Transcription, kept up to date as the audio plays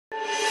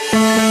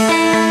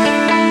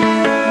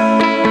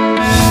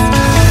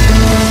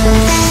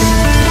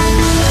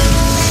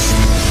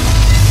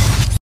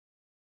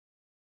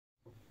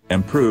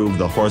improve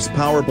the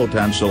horsepower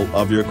potential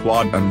of your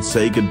quad and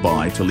say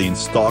goodbye to lean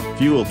stock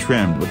fuel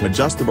trimmed with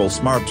adjustable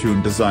smart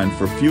tune designed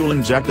for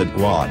fuel-injected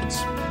quads.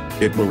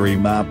 It will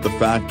remap the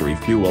factory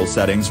fuel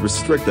settings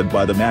restricted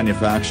by the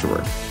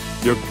manufacturer.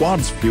 Your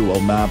quad's fuel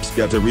maps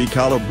get a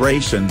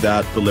recalibration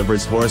that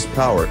delivers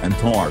horsepower and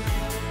torque.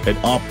 It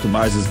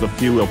optimizes the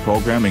fuel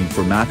programming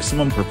for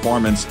maximum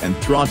performance and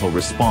throttle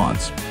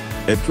response.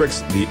 It tricks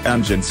the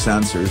engine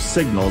sensors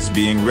signals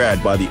being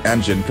read by the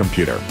engine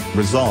computer,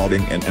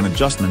 resulting in an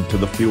adjustment to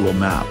the fuel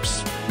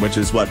maps, which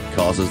is what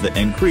causes the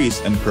increase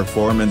in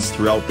performance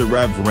throughout the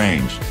rev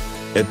range.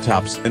 It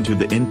taps into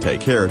the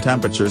intake air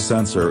temperature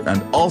sensor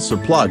and also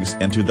plugs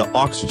into the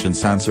oxygen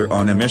sensor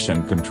on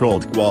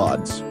emission-controlled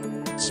quads.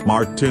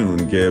 Smart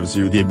Tune gives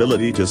you the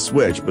ability to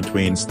switch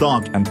between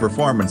stock and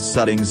performance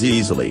settings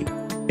easily.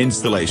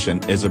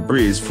 Installation is a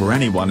breeze for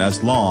anyone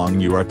as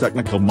long you are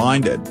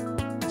technical-minded.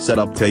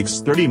 Setup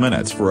takes 30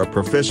 minutes for a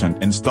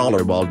proficient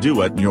installer while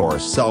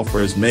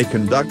do-it-yourselfers may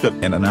conduct it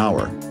in an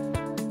hour.